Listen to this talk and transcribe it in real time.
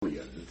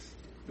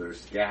They're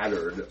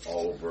scattered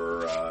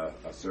over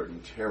a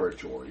certain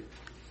territory.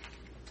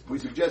 We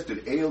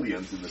suggested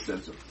aliens in the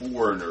sense of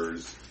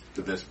foreigners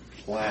to this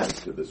planet,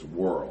 to this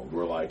world.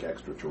 We're like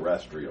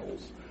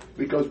extraterrestrials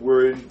because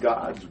we're in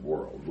God's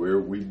world, where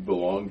we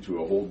belong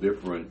to a whole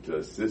different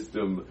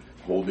system,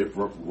 whole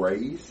different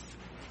race.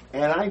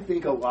 And I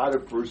think a lot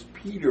of First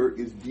Peter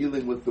is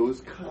dealing with those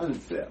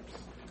concepts.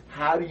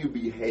 How do you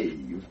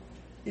behave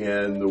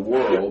in the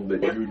world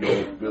that you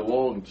don't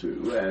belong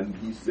to? And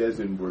he says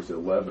in verse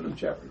 11 of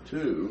chapter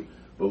 2,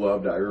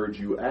 Beloved, I urge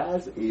you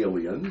as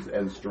aliens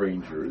and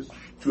strangers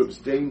to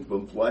abstain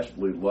from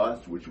fleshly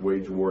lusts which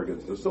wage war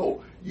against the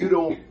soul. You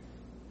don't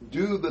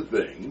do the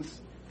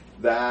things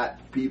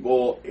that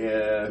people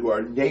who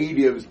are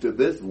natives to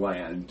this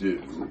land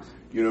do.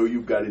 You know,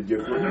 you've got a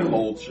different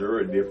culture,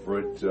 a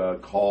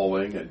different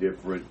calling, a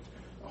different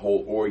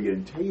whole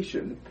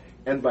orientation.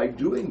 And by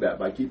doing that,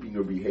 by keeping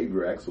your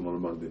behavior excellent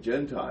among the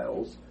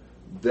Gentiles,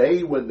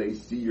 they, when they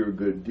see your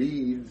good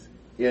deeds,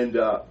 end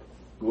up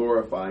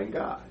glorifying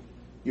God.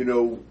 You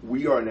know,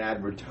 we are an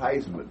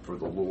advertisement for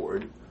the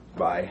Lord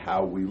by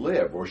how we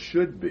live, or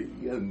should be.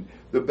 And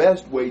the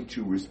best way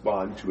to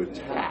respond to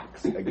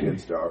attacks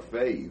against our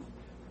faith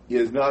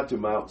is not to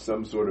mount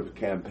some sort of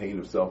campaign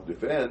of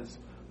self-defense,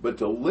 but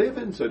to live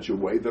in such a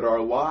way that our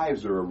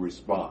lives are a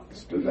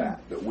response to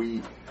that.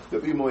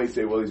 That people may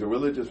say, well, he's a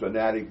religious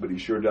fanatic, but he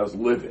sure does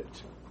live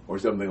it, or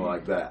something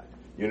like that.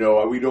 You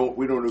know, we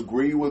don't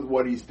agree with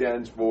what he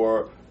stands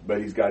for,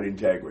 but he's got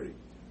integrity.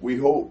 We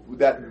hope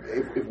that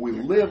if we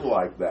live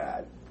like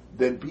that,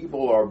 then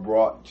people are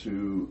brought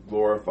to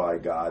glorify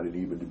God and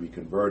even to be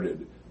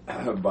converted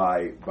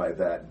by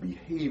that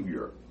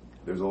behavior.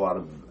 There's a lot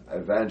of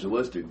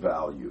evangelistic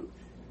value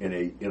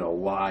in a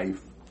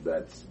life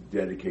that's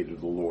dedicated to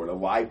the Lord, a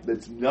life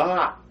that's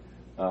not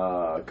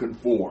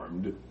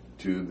conformed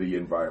to the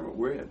environment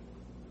we're in.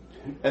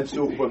 And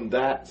so from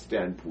that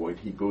standpoint,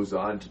 he goes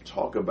on to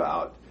talk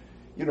about,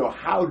 you know,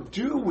 how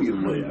do we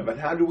live and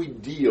how do we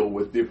deal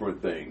with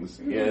different things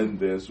in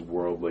this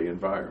worldly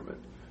environment.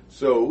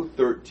 So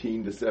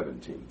 13 to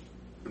 17.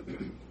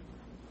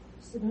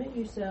 Submit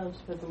yourselves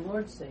for the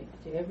Lord's sake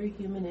to every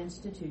human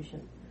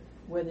institution,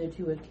 whether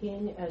to a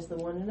king as the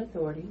one in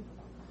authority,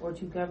 or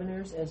to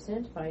governors as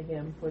sent by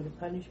him for the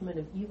punishment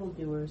of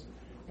evildoers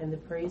and the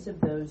praise of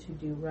those who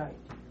do right.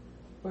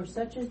 For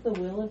such is the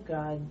will of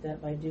God,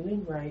 that by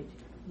doing right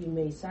you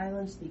may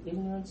silence the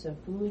ignorance of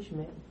foolish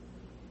men.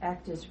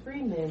 Act as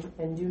free men,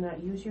 and do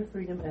not use your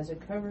freedom as a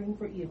covering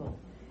for evil,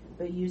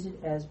 but use it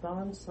as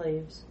bond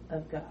slaves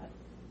of God.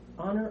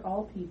 Honor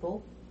all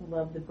people,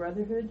 love the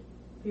brotherhood,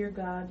 fear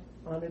God,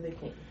 honor the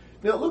king.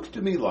 Now, it looks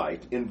to me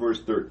like, in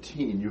verse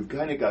 13, you've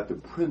kind of got the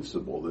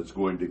principle that's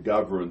going to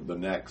govern the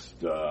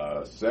next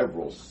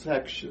several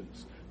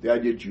sections. The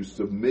idea that you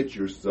submit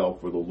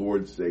yourself for the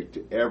Lord's sake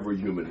to every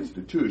human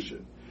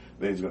institution.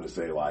 Then he's going to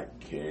say, like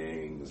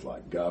kings,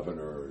 like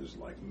governors,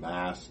 like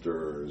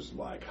masters,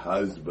 like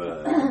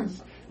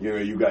husbands. You know,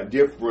 you've got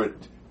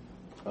different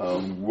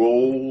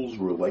roles,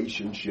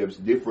 relationships,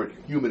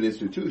 different human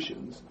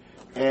institutions.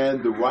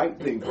 And the right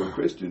thing for a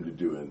Christian to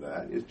do in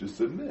that is to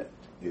submit,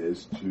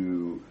 is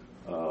to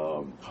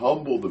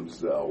humble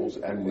themselves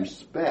and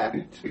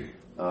respect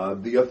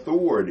the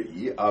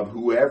authority of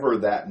whoever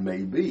that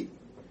may be.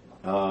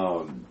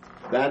 And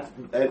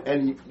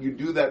you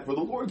do that for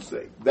the Lord's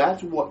sake.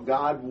 That's what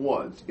God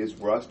wants, is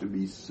for us to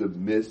be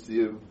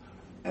submissive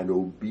and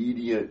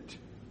obedient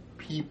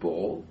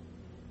people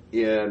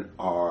in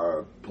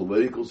our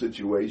political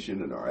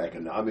situation, in our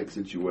economic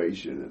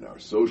situation, in our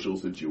social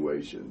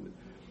situation.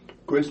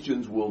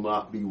 Christians will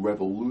not be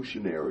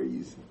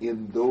revolutionaries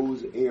in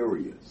those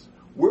areas.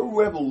 We're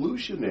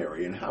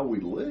revolutionary in how we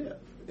live,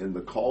 in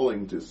the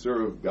calling to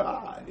serve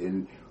God,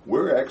 and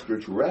we're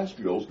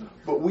extraterrestrials,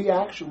 but we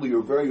actually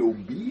are very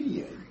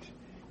obedient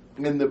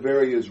in the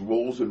various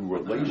roles and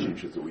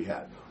relationships that we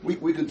have.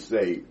 We could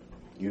say,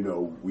 you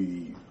know,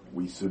 we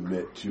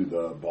submit to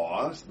the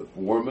boss, the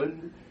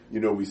foreman, you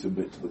know, we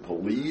submit to the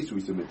police,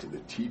 we submit to the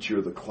teacher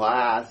of the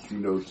class, you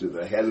know, to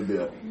the head of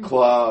the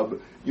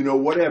club, you know,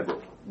 whatever.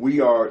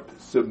 We are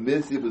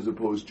submissive as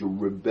opposed to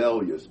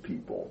rebellious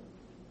people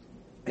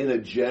in a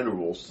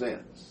general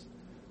sense.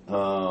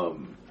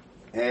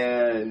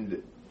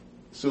 And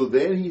so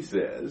then he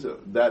says,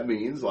 that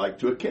means like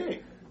to a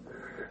king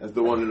as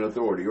the one in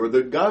authority, or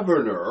the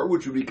governor,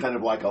 which would be kind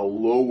of like a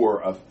lower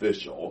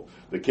official.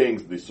 The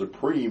king's the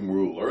supreme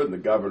ruler, and the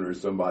governor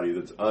is somebody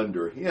that's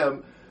under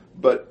him,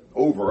 but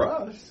over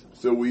us,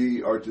 so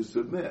we are to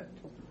submit.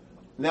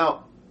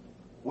 Now,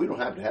 we don't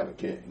have to have a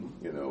king.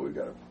 You know, we've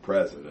got a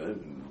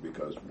president, and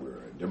because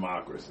we're a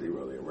democracy,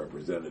 really a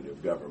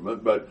representative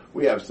government, but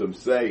we have some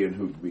say in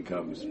who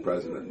becomes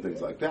president and things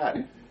like that.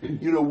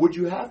 You know, would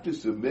you have to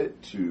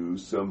submit to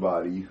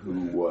somebody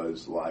who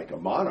was like a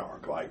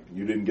monarch, like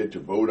you didn't get to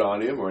vote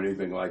on him or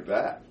anything like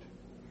that?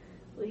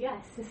 Well,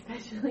 yes,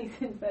 especially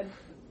since that's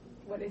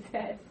what it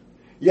says.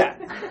 Yeah,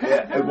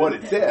 and what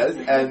it says,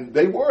 and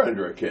they were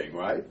under a king,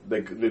 right?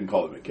 They didn't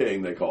call him a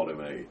king, they called him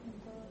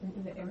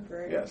The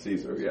emperor. Yeah,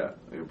 Caesar, yeah,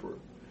 emperor.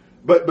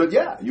 But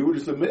yeah, you were to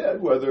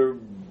submit whether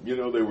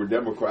they were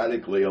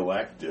democratically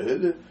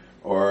elected,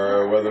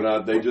 or whether or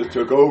not they just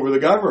took over the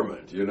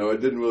government.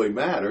 It didn't really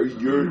matter.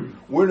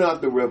 We're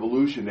not the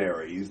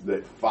revolutionaries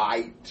that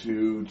fight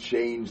to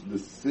change the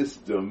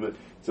system in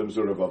some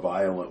sort of a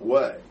violent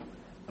way.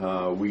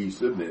 We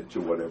submit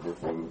to whatever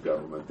form of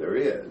government there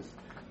is.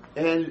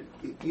 And,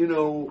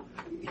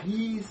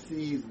 he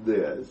sees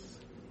this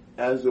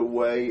as a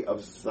way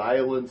of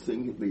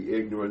silencing the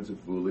ignorance of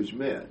foolish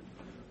men.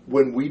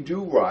 When we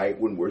do right,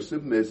 when we're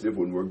submissive,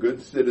 when we're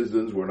good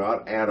citizens, we're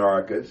not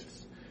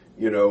anarchists,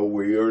 we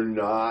are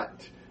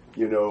not,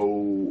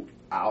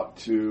 out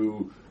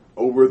to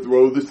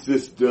overthrow the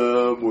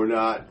system, we're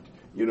not,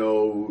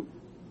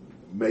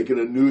 making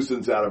a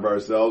nuisance out of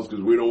ourselves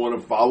because we don't want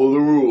to follow the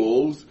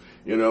rules,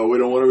 we don't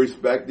want to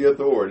respect the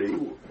authority.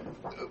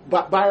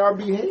 But by our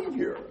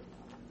behavior,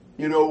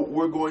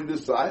 we're going to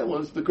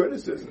silence the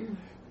criticism.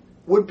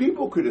 When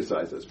people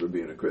criticize us for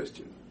being a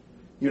Christian,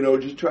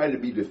 just trying to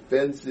be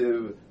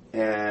defensive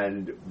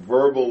and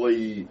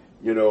verbally,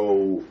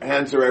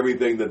 answer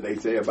everything that they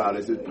say about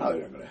us is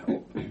probably not going to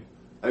help.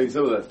 I mean,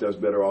 some of that stuff's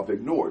better off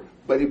ignored.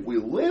 But if we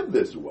live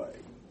this way,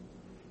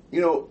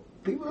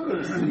 people are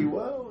going to see,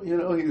 well,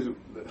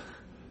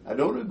 I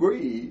don't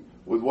agree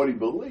with what he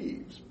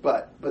believes,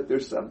 but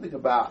there's something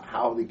about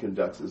how he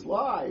conducts his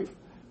life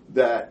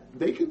that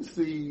they can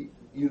see,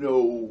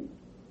 an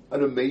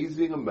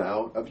amazing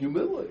amount of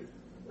humility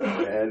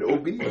and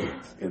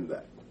obedience in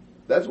that.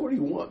 That's what he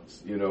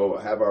wants,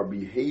 have our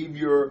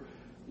behavior,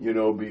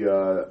 be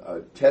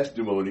a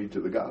testimony to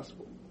the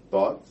gospel.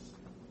 Thoughts?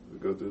 We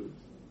go through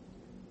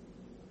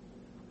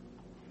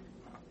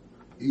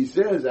this. He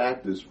says,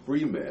 act as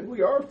free men.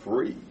 We are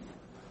free.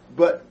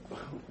 But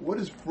what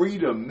does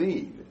freedom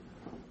mean?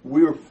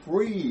 We're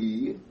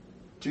free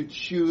to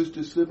choose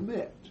to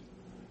submit.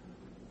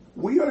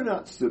 We are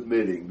not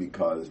submitting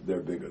because they're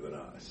bigger than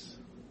us.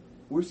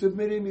 We're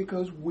submitting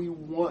because we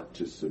want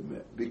to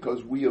submit,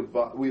 because we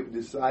have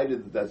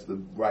decided that that's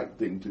the right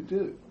thing to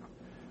do.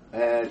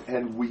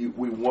 And we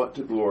want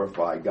to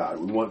glorify God.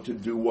 We want to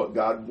do what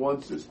God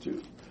wants us to.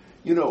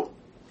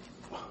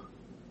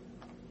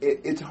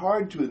 It's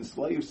hard to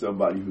enslave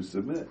somebody who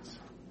submits,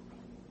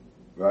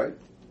 right?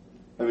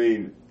 I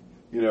mean,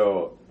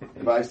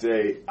 if I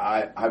say,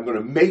 I'm going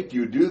to make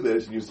you do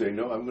this, and you say,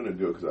 no, I'm going to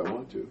do it because I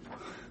want to.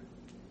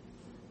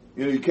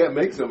 You can't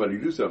make somebody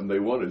do something they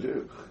want to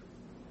do.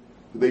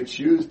 They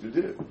choose to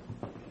do.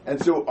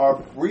 And so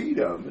our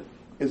freedom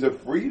is a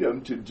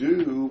freedom to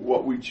do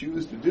what we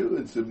choose to do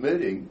in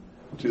submitting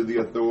to the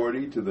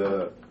authority, to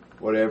the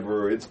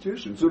whatever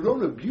institution. So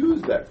don't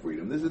abuse that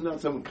freedom. This is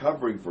not some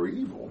covering for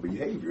evil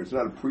behavior. It's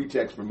not a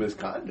pretext for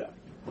misconduct.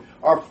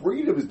 Our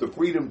freedom is the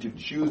freedom to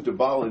choose to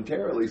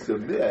voluntarily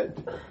submit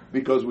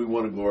because we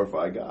want to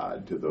glorify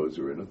God to those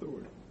who are in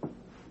authority.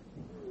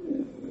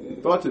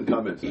 Thoughts and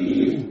comments?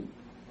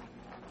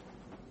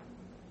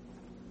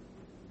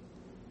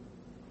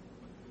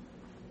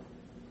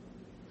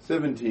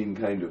 17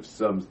 kind of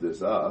sums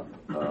this up,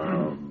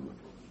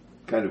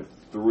 kind of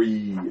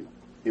three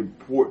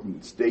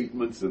important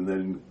statements, and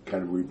then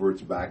kind of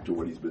reverts back to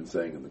what he's been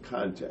saying in the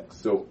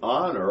context. So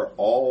honor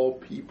all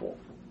people.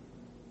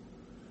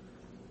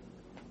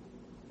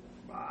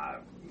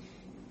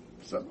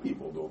 Some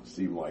people don't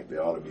seem like they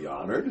ought to be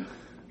honored.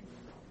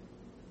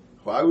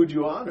 Why would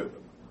you honor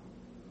them?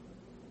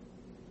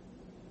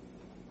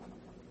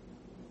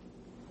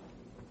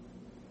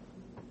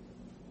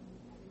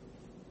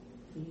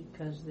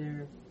 Because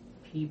they're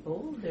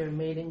people. They're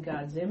made in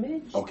God's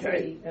image.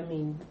 Okay.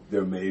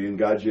 They're made in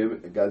God's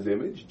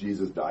image.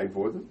 Jesus died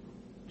for them.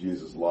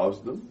 Jesus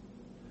loves them.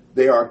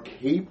 They are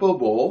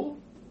capable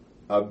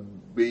of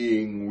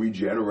being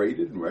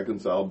regenerated and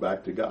reconciled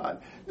back to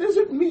God.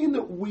 Doesn't mean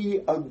that we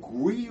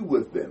agree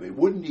with them. It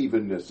wouldn't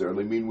even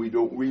necessarily mean we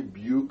don't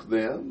rebuke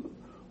them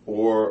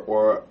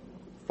or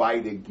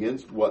fight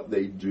against what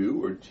they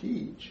do or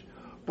teach,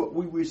 but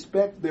we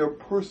respect their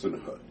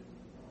personhood.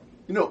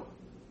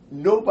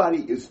 Nobody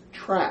is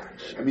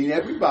trash.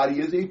 Everybody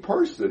is a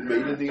person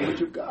made in the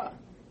image of God.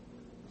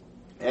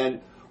 And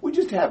we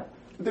just have,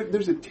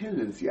 there's a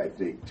tendency, I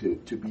think,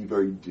 to be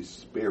very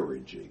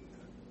disparaging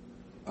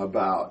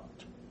about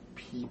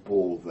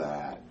people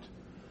that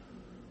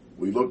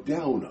we look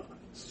down on.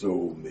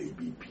 So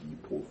maybe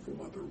people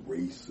from other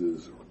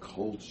races or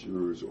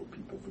cultures, or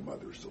people from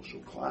other social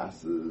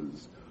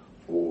classes,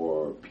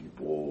 or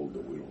people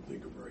that we don't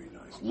think are very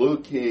nice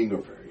looking,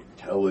 or very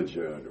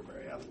intelligent, or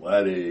very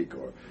athletic,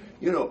 or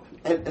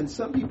and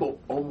some people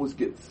almost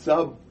get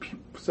sub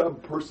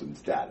person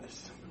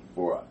status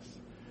for us,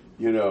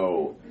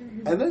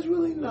 and that's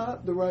really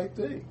not the right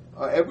thing.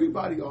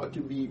 Everybody ought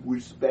to be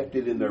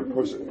respected in their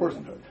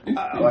personhood.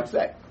 Like I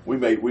say, we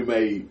may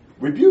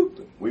rebuke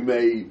them, we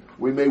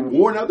may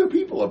warn other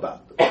people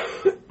about them,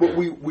 but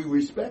we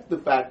respect the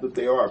fact that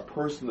they are a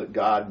person that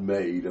God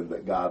made and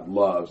that God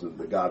loves and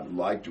that God would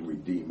like to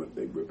redeem if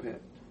they repent.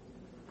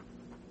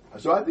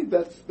 So I think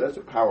that's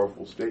a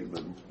powerful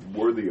statement,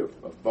 worthy of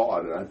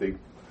thought, and I think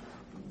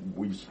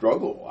I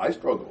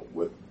struggle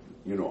with,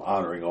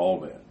 honoring all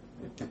men.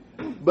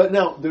 But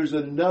now, there's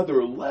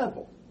another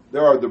level.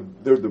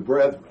 there's the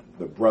brethren,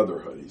 the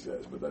brotherhood, he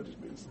says, but that just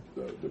means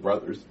the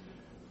brothers.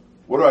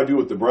 What do I do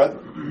with the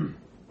brethren?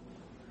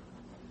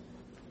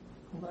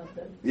 Love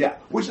them. Yeah,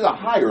 which is a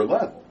higher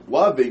level.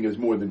 Loving is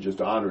more than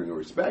just honoring or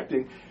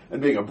respecting,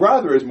 and being a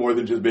brother is more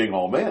than just being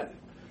all men.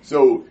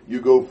 So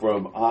you go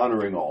from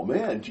honoring all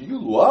men to you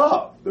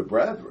love the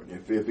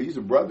brethren. If he's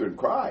a brother in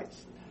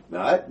Christ,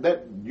 now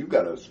that you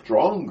got a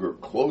stronger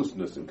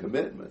closeness and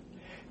commitment.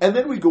 And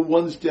then we go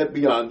one step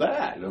beyond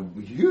that, a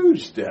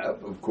huge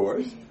step, of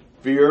course,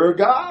 fear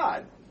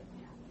God.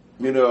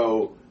 You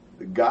know,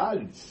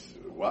 God's,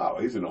 wow,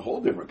 he's in a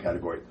whole different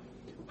category.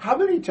 How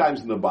many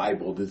times in the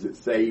Bible does it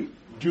say,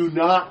 do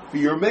not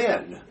fear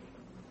men?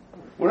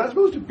 We're not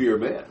supposed to fear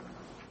men,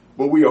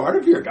 but we are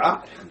to fear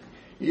God.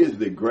 He is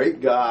the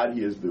great God,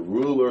 he is the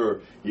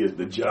ruler, he is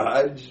the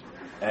judge,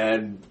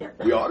 and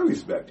we ought to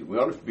respect him, we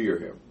ought to fear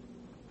him.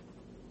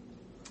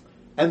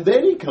 And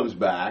then he comes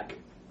back,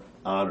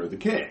 honor the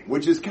king,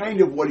 which is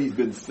kind of what he's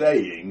been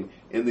saying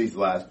in these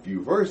last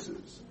few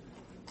verses.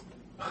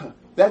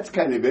 That's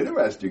kind of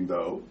interesting,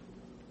 though.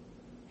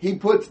 He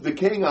puts the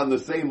king on the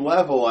same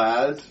level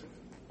as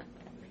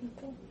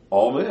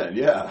all men,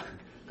 yeah.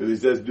 Because he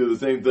says do the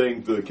same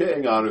thing to the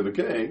king, honor the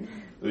king,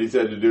 that he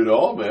said to do to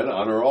all men,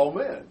 honor all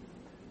men.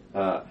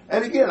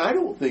 And again, I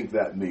don't think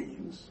that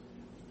means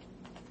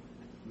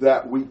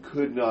that we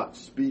could not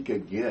speak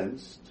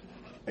against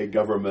a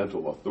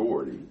governmental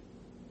authority.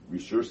 We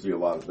sure see a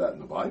lot of that in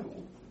the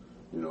Bible.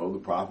 You know, the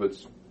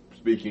prophets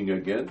speaking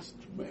against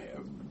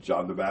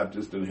John the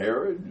Baptist and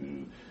Herod,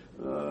 and,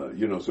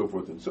 so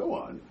forth and so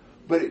on.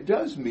 But it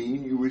does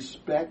mean you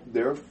respect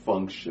their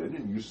function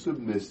and you're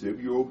submissive,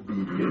 you're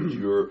obedient,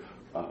 you're,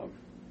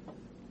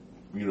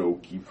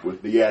 keep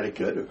with the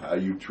etiquette of how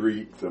you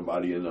treat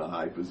somebody in a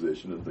high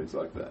position and things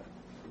like that.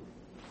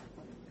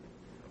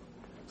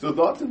 So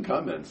thoughts and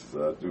comments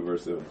through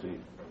verse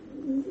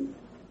 17.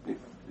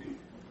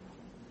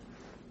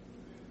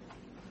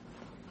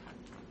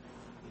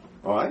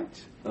 All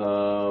right,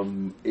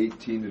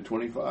 18 to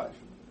 25.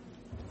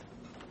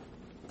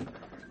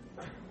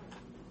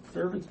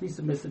 Servants, be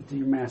submissive to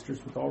your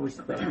masters with all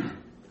respect,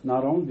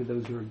 not only to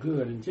those who are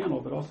good and gentle,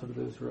 but also to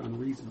those who are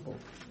unreasonable.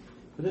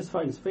 For this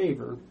finds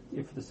favor,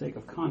 if for the sake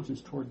of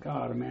conscience toward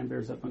God a man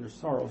bears up under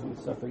sorrows and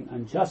suffering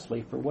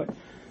unjustly. For what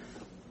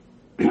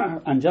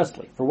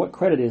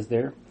credit is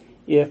there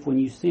if, when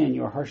you sin,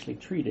 you are harshly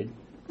treated,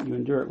 you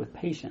endure it with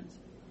patience?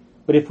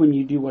 But if when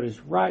you do what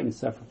is right and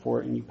suffer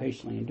for it, and you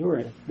patiently endure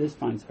it, this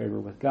finds favor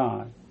with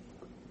God.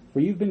 For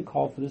you've been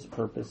called for this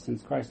purpose,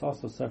 since Christ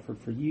also suffered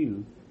for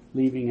you,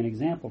 leaving an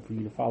example for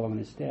you to follow in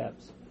his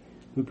steps,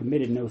 who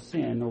committed no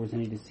sin, nor was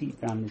any deceit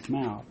found in his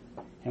mouth.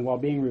 And while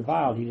being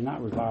reviled, he did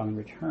not revile in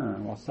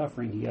return. While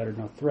suffering, he uttered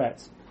no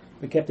threats,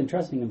 but kept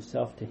entrusting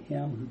himself to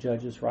him who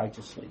judges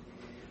righteously.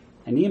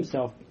 And he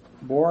himself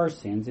bore our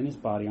sins in his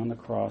body on the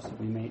cross, that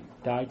we may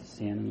die to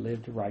sin and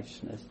live to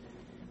righteousness.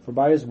 For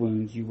by his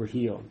wounds you were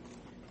healed.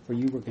 For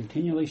you were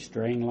continually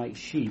straying like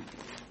sheep,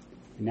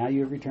 and now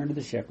you have returned to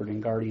the shepherd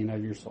and guardian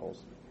of your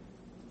souls.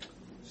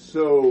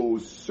 So,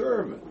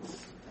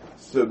 servants,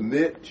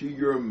 submit to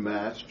your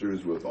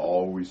masters with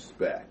all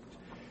respect.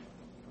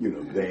 You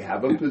know, they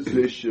have a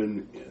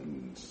position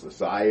in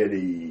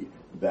society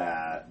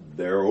that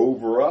they're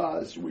over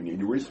us. We need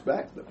to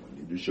respect them.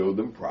 We need to show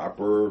them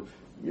proper,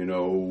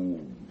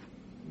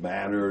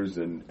 manners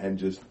and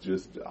just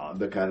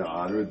the kind of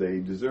honor they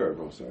deserve.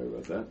 Oh, sorry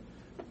about that.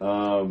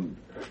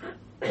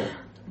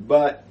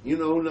 But,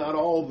 not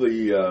all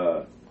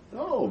the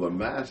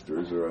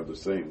masters are of the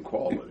same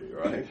quality,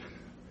 right?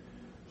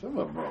 Some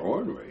of them are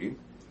ornery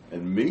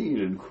and mean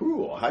and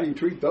cruel. How do you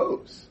treat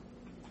those?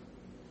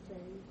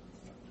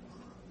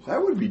 That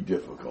would be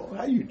difficult.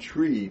 How do you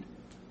treat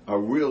a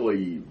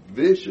really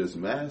vicious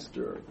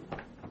master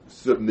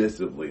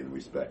submissively and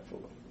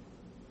respectfully?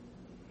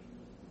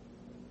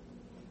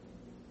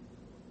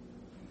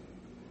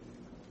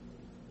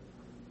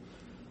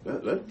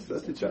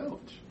 That's a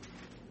challenge.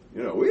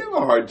 We have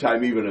a hard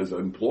time even as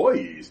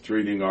employees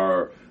treating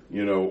our,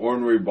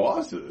 ornery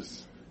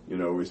bosses,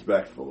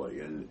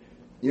 respectfully. And,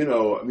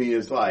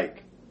 it's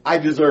like, I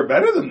deserve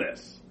better than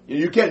this.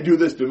 You can't do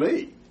this to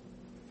me.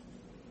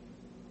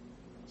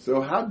 So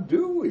how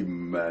do we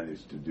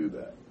manage to do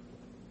that?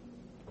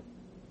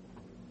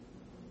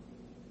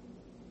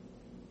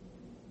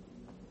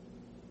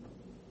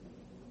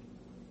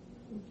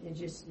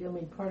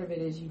 Part of it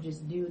is you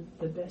just do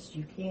the best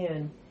you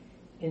can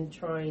in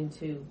trying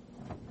to,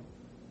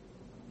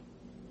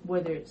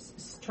 whether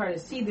it's trying to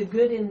see the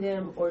good in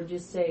them or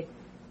just say,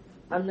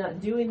 I'm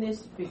not doing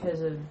this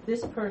because of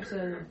this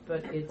person,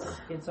 but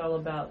it's all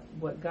about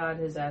what God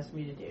has asked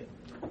me to do.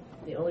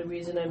 The only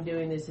reason I'm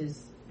doing this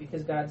is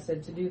because God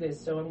said to do this,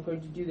 so I'm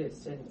going to do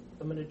this, and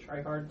I'm going to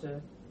try hard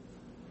to.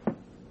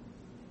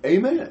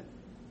 Amen.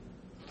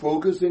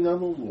 Focusing on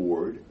the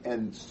Lord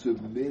and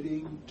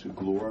submitting to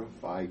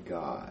glorify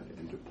God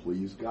and to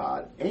please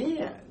God,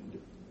 and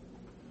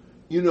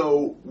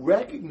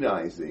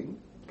recognizing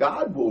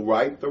God will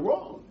right the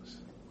wrongs.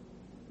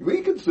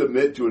 We could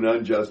submit to an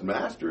unjust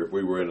master if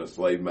we were in a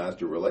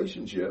slave-master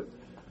relationship,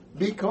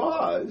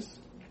 because,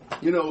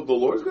 the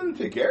Lord's going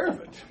to take care of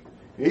it.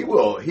 He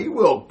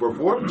will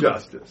perform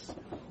justice.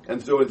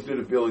 And so instead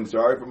of feeling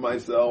sorry for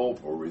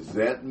myself or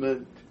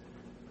resentment,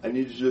 I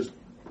need to just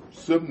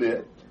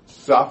submit,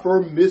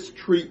 suffer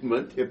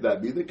mistreatment, if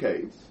that be the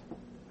case,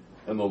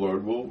 and the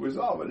Lord will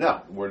resolve it.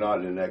 Now, we're not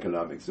in an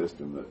economic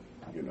system that,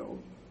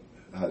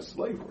 has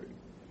slavery.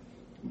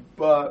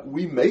 But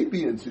we may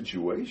be in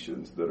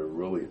situations that are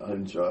really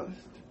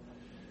unjust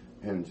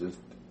and just,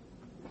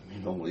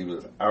 leave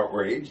us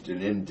outraged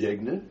and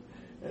indignant.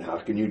 And how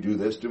can you do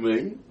this to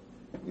me?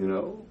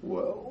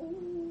 Well,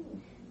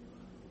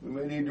 we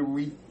may need to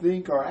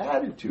rethink our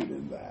attitude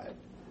in that.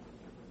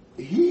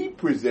 He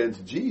presents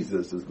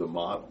Jesus as the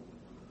model,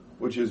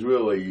 which is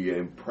really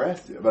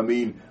impressive.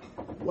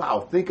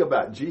 Wow, think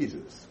about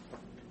Jesus.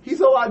 He's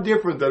a lot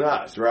different than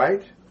us,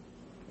 right?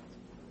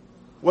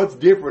 What's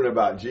different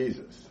about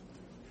Jesus?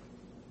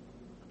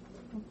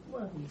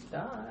 Well, he's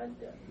God.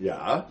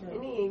 Yeah.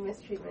 Any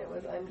mistreatment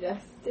was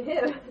unjust to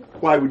him.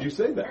 Why would you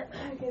say that?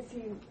 Because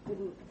he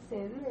didn't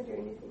sin or do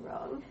anything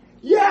wrong.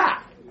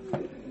 Yeah!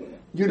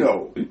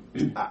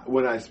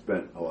 When I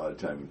spent a lot of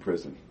time in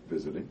prison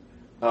visiting,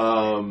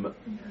 I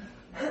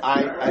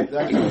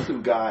saw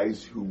some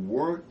guys who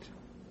weren't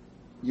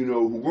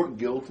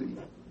guilty,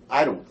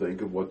 I don't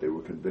think, of what they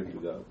were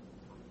convicted of.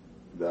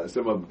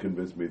 Some of them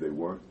convinced me they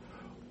weren't.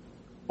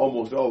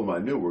 Almost all of them I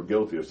knew were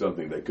guilty of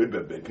something they could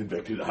have been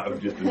convicted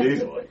of just as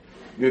easily.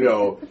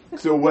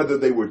 So whether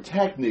they were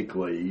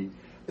technically,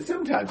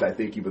 sometimes I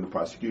think even the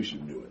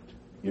prosecution knew it.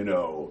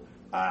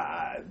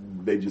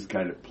 They just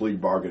kind of plea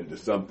bargained to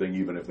something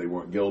even if they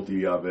weren't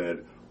guilty of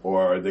it,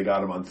 or they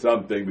got them on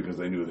something because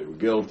they knew they were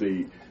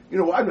guilty.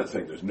 I'm not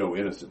saying there's no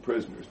innocent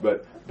prisoners,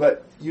 but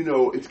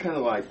it's kind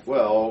of like,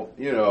 well,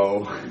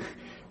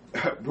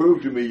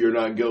 prove to me you're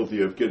not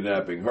guilty of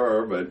kidnapping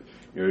her, but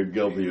you're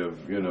guilty of,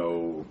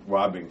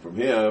 robbing from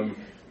him.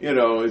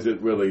 Is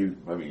it really,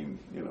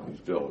 he's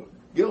still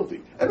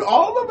guilty. And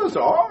all of us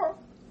are.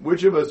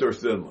 Which of us are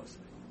sinless?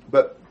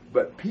 But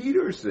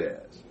Peter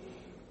says,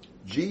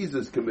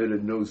 Jesus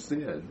committed no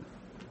sin,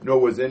 nor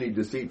was any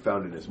deceit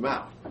found in his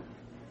mouth.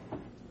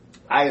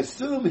 I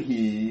assume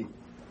he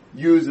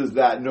uses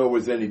that nor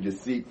was any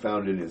deceit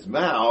found in his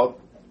mouth,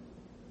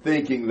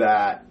 thinking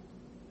that,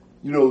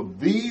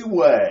 the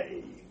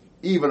way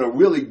even a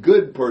really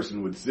good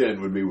person would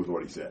sin would be with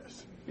what he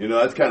says.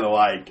 That's kind of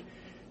like,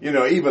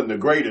 even the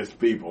greatest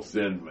people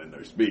sin in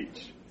their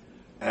speech.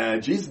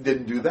 And Jesus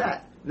didn't do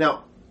that.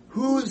 Now,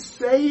 who's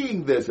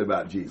saying this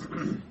about Jesus?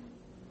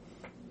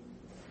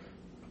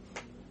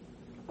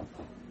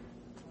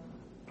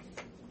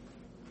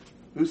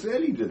 Who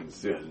said he didn't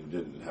sin and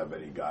didn't have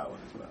any guile in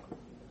his mouth?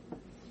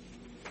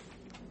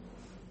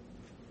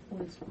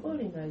 Well, it's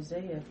quoting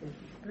Isaiah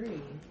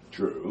 53.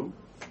 True.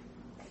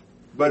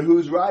 But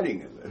who's writing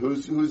it?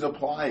 Who's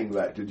applying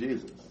that to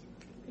Jesus?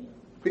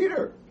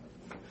 Peter.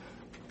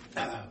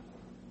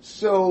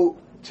 So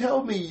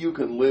tell me you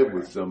can live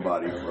with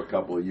somebody for a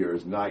couple of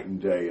years, night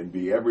and day, and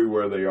be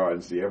everywhere they are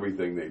and see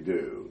everything they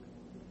do,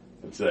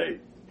 and say,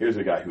 here's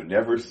a guy who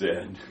never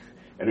sinned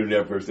and who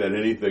never said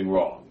anything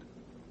wrong.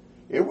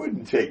 It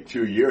wouldn't take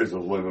 2 years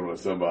of living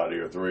with somebody,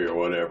 or 3 or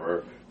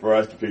whatever, for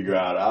us to figure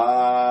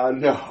out,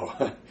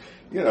 no.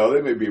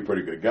 They may be a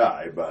pretty good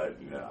guy, but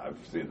I've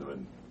seen them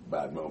in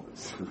bad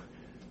moments.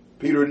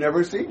 Peter had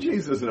never seen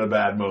Jesus in a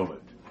bad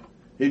moment.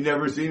 He'd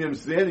never seen him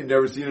sin. He'd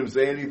never seen him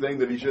say anything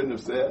that he shouldn't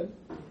have said.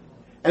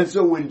 And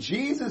so when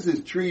Jesus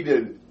is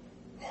treated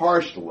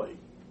harshly,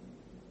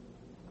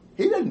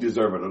 he doesn't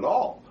deserve it at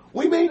all.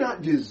 We may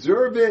not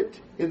deserve it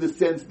in the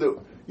sense that,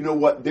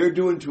 what they're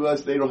doing to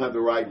us, they don't have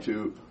the right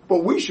to,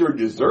 but we sure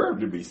deserve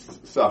to be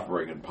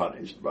suffering and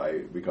punished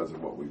because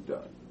of what we've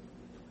done.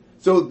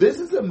 So this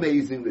is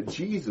amazing that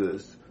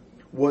Jesus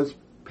was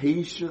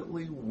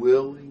patiently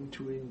willing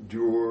to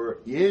endure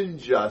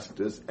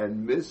injustice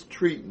and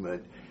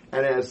mistreatment,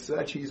 and as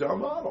such, he's our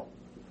model.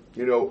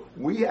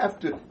 We have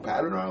to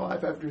pattern our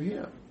life after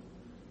him.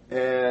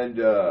 And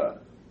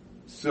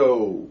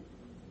so,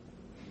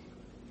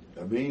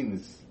 that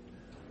means,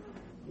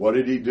 what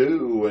did he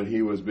do when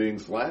he was being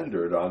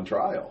slandered on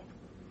trial?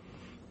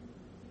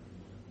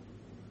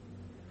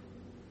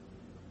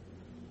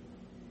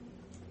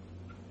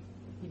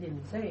 He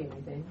didn't say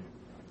anything.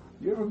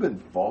 You ever been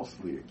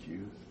falsely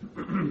accused?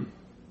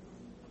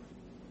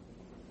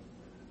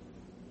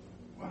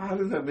 Well, how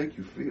does that make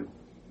you feel?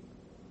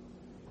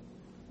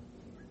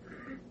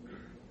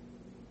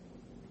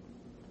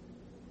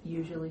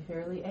 Usually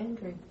fairly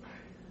angry.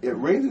 It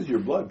raises your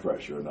blood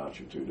pressure a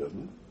notch or two,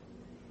 doesn't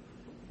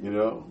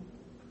it?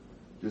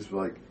 Just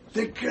like,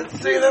 they can't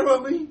say that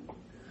about me.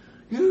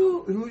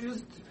 And we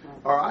just,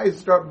 our eyes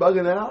start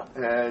bugging out,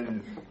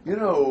 and,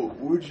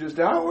 we're just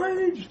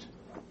outraged.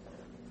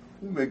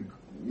 We may,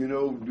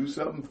 do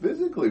something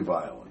physically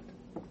violent.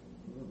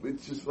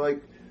 It's just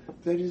like,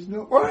 that is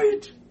not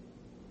right.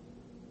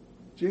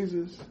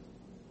 Jesus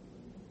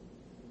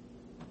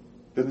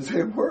doesn't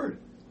say a word.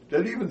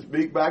 Doesn't even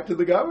speak back to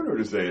the governor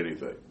to say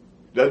anything.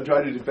 Doesn't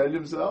try to defend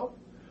himself.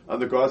 On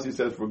the cross he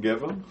says,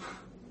 forgive him.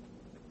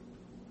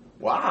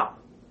 Wow.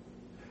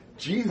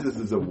 Jesus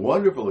is a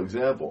wonderful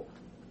example.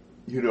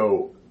 You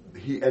know,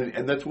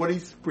 and that's what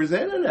he's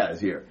presented as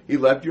here. He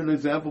left you an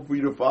example for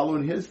you to follow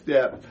in his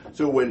steps.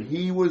 So when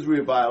he was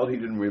reviled, he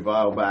didn't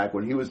revile back.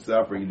 When he was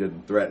suffering, he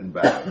didn't threaten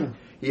back.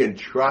 He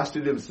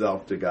entrusted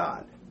himself to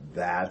God.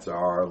 That's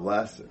our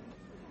lesson,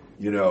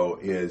 you know,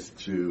 is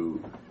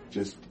to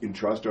just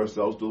entrust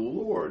ourselves to the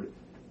Lord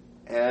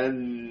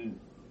and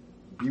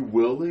be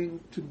willing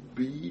to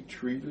be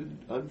treated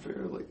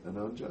unfairly and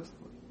unjustly.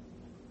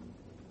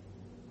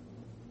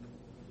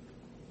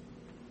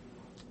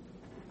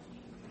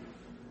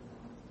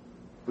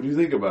 What do you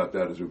think about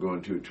that as we're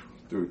going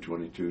through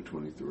 22,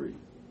 23?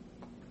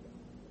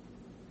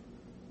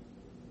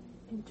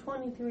 In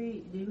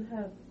 23, do you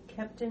have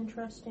kept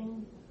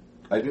entrusting?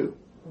 I do.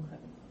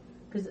 Okay.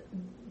 Because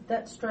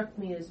that struck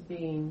me as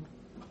being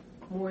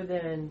more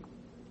than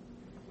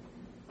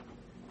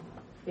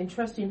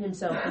entrusting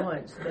himself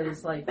once, but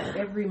it's like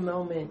every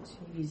moment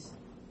he's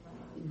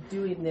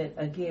doing it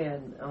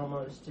again,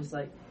 almost, just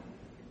like...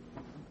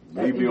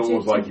 Maybe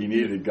almost like he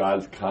needed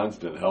God's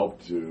constant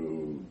help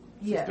to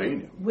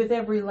sustain him. With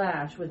every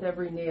lash, with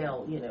every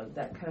nail, you know,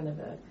 that kind of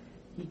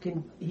he's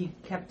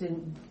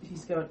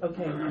going,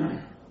 okay,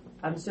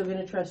 I'm still going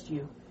to trust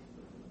you.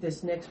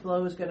 This next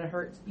blow is going to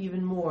hurt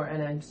even more,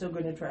 and I'm still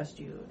going to trust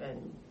you.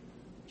 And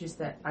just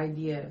that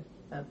idea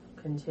of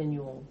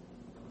continual.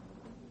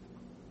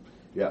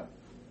 Yeah.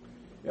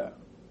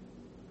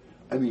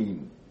 I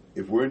mean,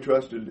 if we're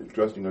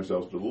trusting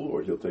ourselves to the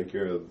Lord, he'll take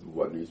care of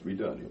what needs to be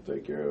done. He'll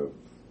take care of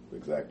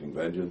exacting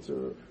vengeance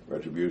or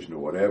retribution or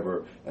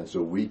whatever, and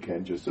so we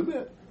can just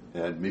submit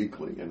and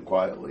meekly and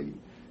quietly,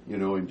 you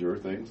know, endure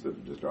things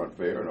that just aren't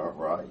fair and aren't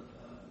right.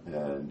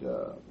 And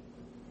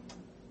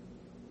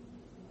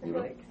I feel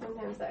like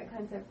sometimes that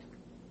concept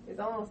is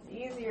almost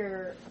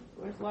easier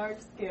with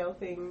large-scale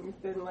things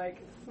than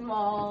like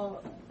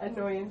small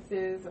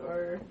annoyances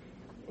or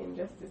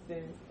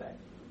injustices that,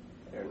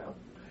 I don't know,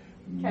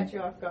 catch you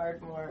off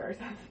guard more or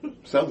something.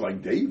 Sounds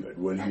like David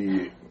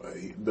when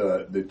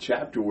the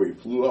chapter where he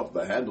flew off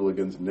the handle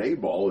against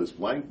Nabal is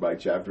flanked by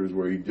chapters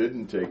where he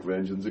didn't take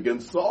vengeance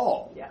against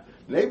Saul. Yeah.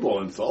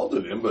 Nabal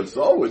insulted him, but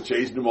Saul was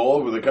chasing him all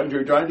over the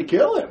country trying to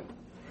kill him.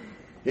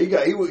 He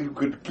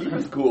could keep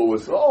his cool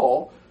with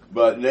Saul,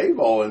 but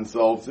Nabal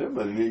insults him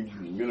and he,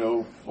 you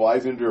know,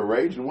 flies into a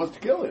rage and wants to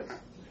kill him.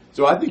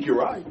 So I think you're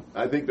right.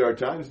 I think there are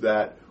times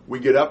that we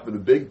get up for the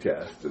big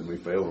test and we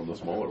fail in the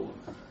smaller ones.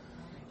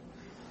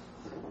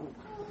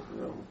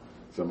 You know,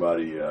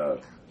 somebody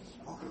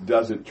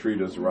doesn't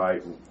treat us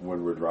right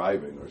when we're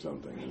driving or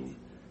something. And,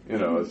 you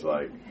know, it's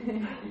like,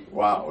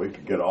 wow, we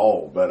could get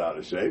all bent out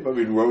of shape. I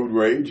mean, road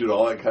rage and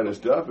all that kind of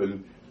stuff.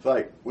 And it's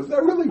like, was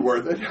that really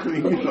worth it? I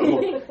mean, you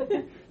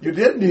know, you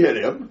didn't hit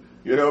him.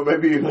 You know,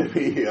 maybe it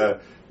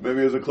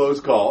was a close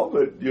call,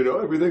 but, you know,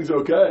 everything's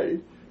okay.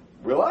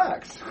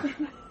 Relax.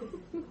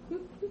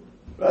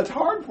 That's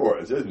hard for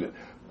us, isn't it?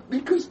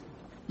 Because,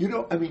 you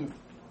know, I mean,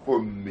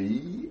 for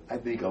me, I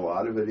think a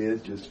lot of it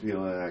is just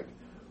feeling like,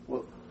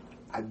 well,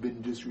 I've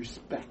been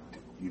disrespected.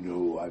 You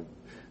know,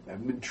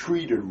 I've been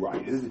treated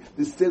right.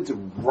 This sense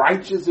of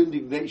righteous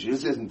indignation.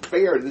 This isn't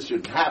fair. This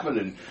shouldn't happen.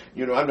 And,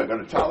 you know, I'm not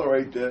going to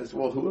tolerate this.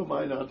 Well, who am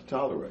I not to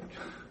tolerate?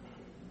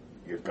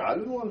 If God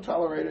doesn't want to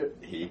tolerate it,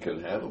 he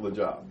can handle the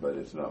job, but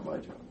it's not my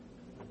job.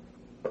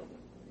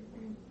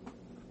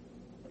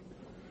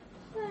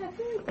 Well, I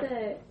feel like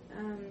the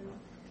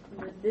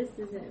this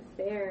isn't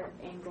fair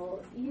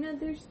angle, you know,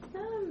 there's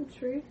some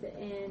truth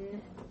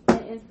in,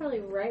 and it's probably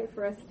right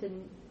for us to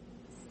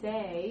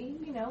say,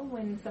 you know,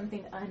 when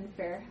something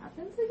unfair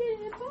happens,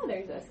 again, it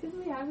bothers us because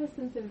we have a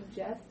sense of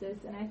justice,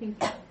 and I think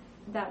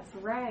that's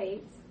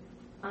right.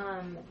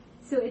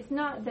 So it's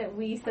not that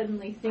we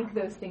suddenly think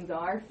those things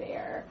are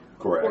fair.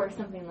 Correct. Or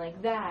something like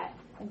that,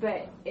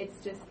 but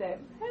it's just that,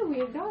 hey,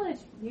 we acknowledge,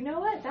 you know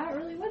what, that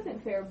really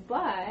wasn't fair,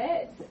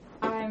 but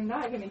I'm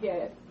not going to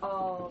get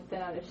all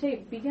bent out of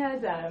shape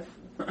because of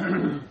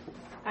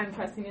I'm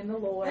trusting in the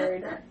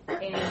Lord,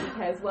 and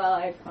because, well,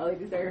 I probably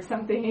deserve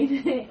something,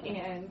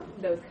 and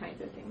those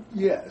kinds of things.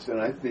 Yes, and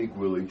I think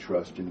really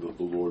trusting that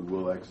the Lord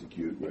will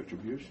execute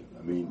retribution.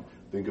 I mean,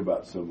 think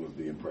about some of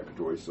the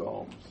imprecatory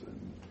psalms,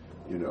 and,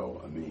 you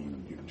know, I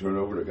mean, you can turn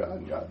over to God,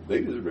 and God,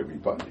 they deserve to be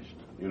punished.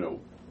 You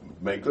know,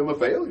 make them a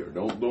failure.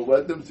 Don't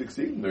let them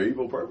succeed in their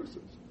evil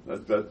purposes.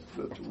 That's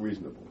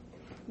reasonable.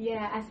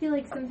 Yeah, I feel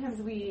like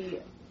sometimes we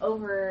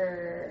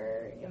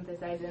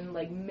overemphasize and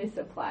like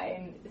misapply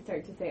and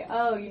start to say,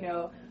 oh, you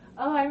know,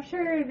 oh, I'm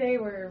sure they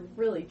were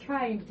really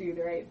trying to do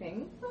the right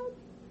thing. Well,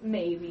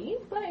 maybe,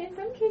 but in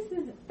some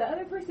cases, the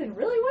other person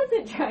really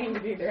wasn't trying to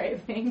do the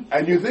right thing.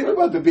 And you think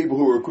about the people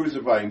who were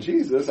crucifying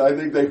Jesus, I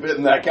think they fit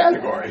in that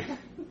category.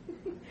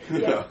 You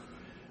know,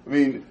 I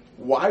mean,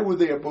 why were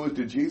they opposed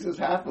to Jesus?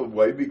 Half of the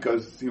way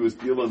because he was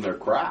stealing their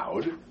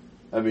crowd.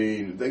 I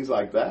mean, things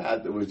like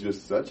that. It was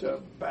just such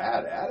a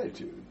bad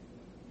attitude.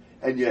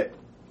 And yet,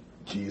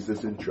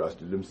 Jesus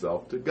entrusted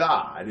himself to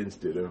God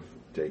instead of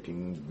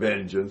taking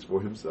vengeance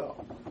for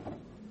himself.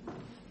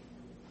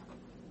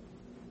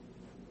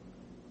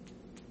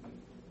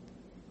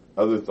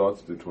 Other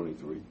thoughts to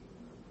 23?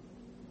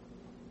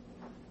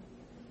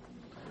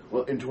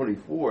 Well, in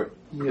 24,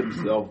 he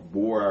himself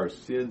bore our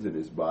sins in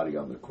his body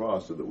on the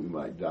cross so that we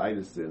might die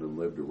to sin and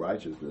live to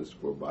righteousness,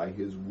 for by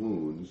his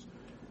wounds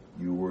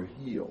you were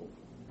healed.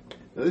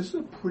 Now, this is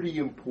a pretty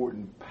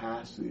important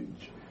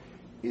passage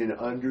in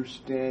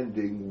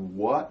understanding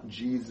what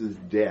Jesus'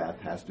 death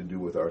has to do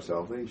with our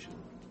salvation.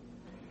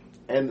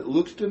 And it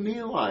looks to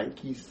me like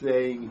he's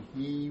saying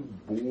he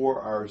bore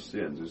our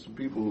sins. There's some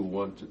people who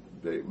want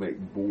to make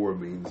bore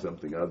mean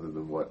something other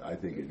than what I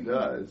think it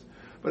does.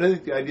 But I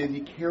think the idea is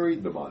he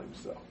carried them on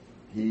himself.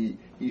 He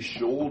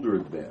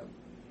shouldered them.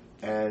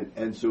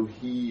 And so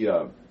he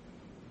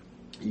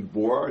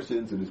bore our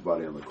sins in his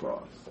body on the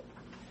cross.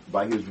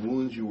 By his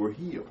wounds you were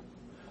healed.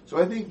 So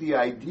I think the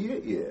idea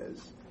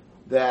is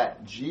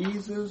that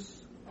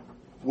Jesus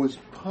was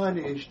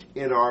punished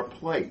in our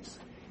place.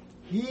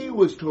 He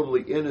was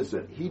totally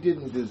innocent. He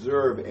didn't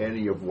deserve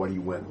any of what he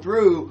went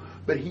through,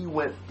 but he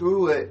went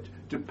through it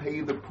to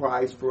pay the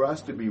price for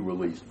us to be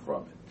released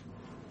from it.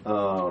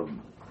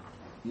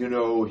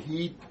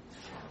 He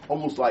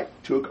almost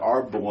like took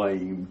our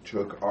blame,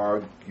 took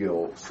our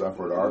guilt,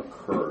 suffered our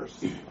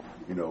curse,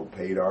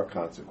 paid our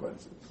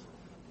consequences.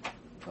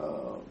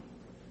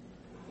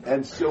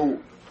 And so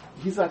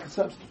he's like a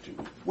substitute,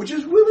 which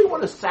is really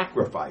what a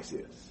sacrifice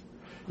is.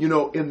 In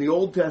the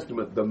Old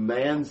Testament, the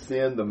man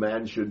sinned, the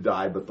man should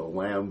die, but the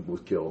lamb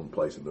was killed in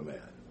place of the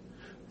man.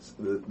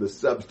 The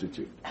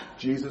substitute.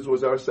 Jesus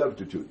was our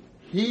substitute.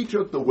 He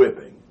took the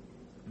whipping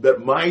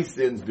that my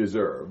sins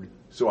deserved,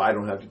 so I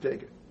don't have to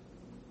take it.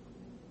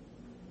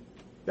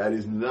 That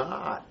is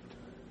not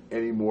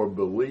any more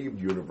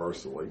believed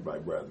universally by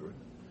brethren.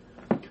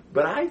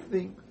 But I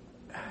think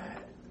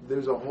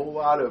there's a whole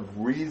lot of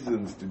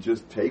reasons to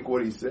just take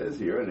what he says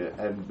here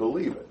and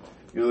believe it.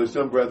 There's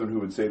some brethren who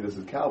would say this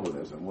is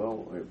Calvinism.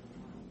 Well,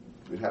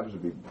 it happens to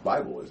be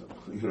Bibleism.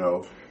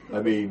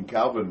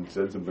 Calvin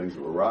said some things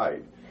that were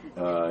right.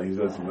 He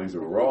said some things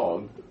that were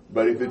wrong.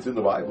 But if it's in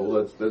the Bible,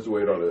 that's the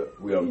way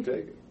we ought to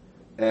take it.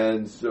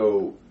 And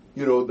so,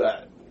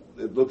 that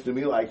it looks to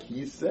me like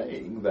he's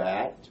saying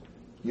that,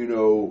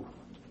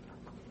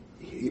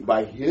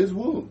 by his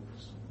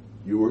wounds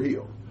you were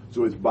healed.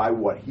 So it's by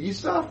what he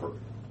suffered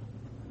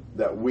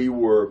that we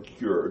were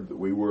cured, that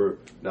we were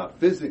not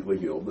physically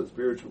healed, but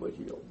spiritually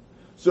healed.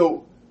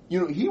 So,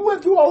 he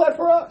went through all that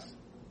for us.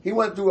 He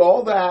went through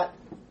all that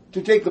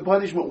to take the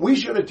punishment we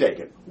should have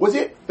taken. Was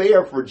it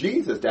fair for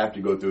Jesus to have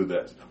to go through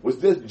this? Was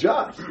this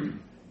just?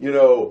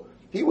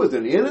 He was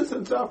an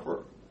innocent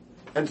sufferer.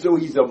 And so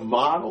he's a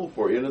model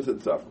for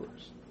innocent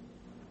sufferers.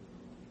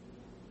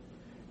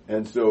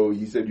 And so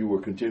he said you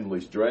were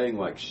continually straying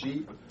like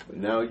sheep, but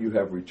now you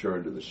have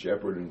returned to the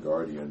shepherd and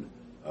guardian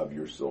of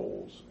your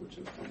souls, which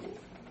is the Lord.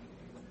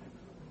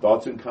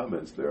 Thoughts and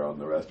comments there on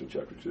the rest of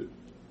chapter 2.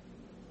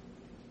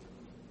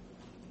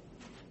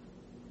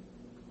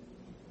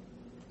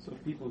 So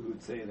people who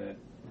would say that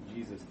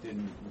Jesus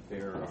didn't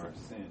bear our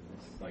sins,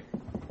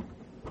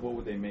 what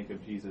would they make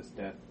of Jesus'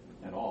 death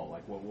at all?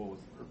 What was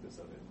the purpose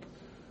of it?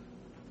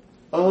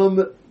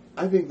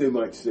 I think they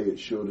might say it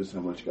showed us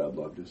how much God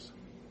loved us.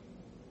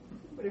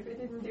 But if it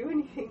didn't do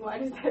anything, why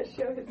does that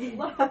show his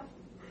love?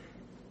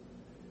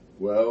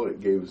 Well,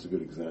 it gave us a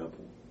good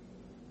example.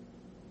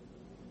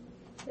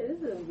 This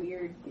is a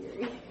weird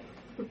theory.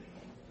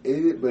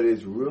 But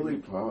it's really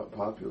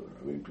popular.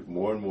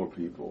 More and more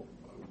people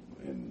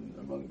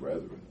among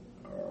brethren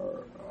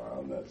are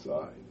on that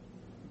side.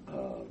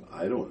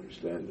 I don't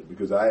understand it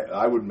because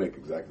I would make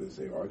exactly the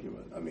same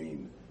argument.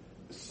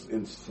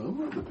 In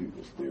some of the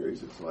people's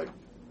theories, it's like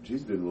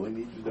Jesus didn't really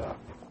need to die.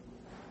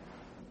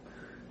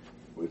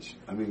 Which,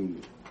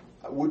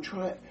 we're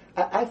trying.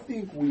 I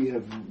think we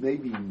have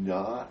maybe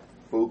not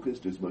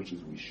focused as much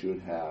as we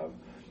should have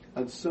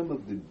on some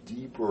of the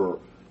deeper.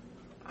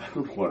 I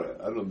don't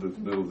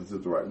know if this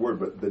is the right word,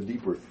 but the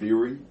deeper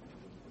theory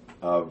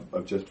of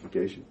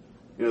justification.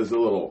 It's a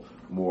little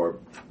more,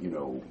 a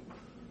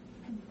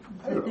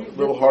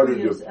little harder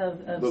to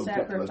of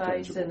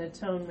sacrifice and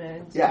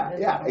atonement.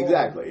 Yeah,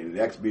 exactly. And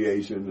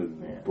expiation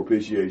and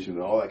propitiation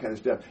and all that kind of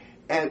stuff.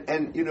 And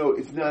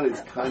it's not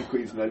as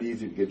concrete, it's not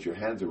easy to get your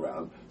hands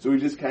around. So we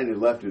just kind of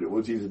left it at,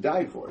 well, Jesus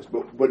died for us.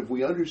 But if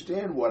we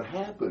understand what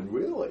happened,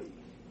 really,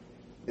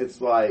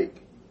 it's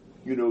like,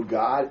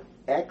 God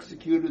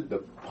executed the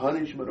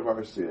punishment of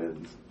our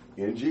sins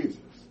in Jesus.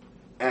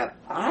 And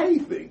I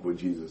think when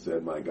Jesus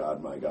said, my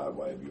God, why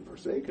have you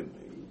forsaken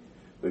me?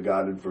 That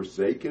God had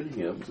forsaken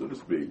him, so to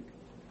speak,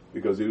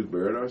 because he was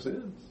bearing our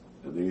sins.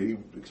 And he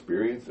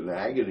experienced an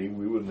agony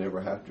we would never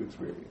have to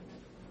experience.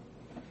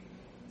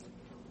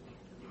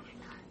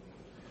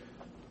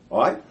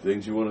 All right,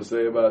 things you want to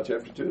say about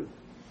chapter 2?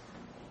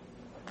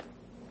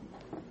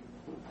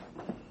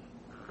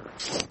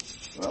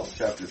 Well,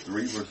 chapter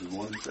 3, verses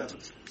 1 to 7.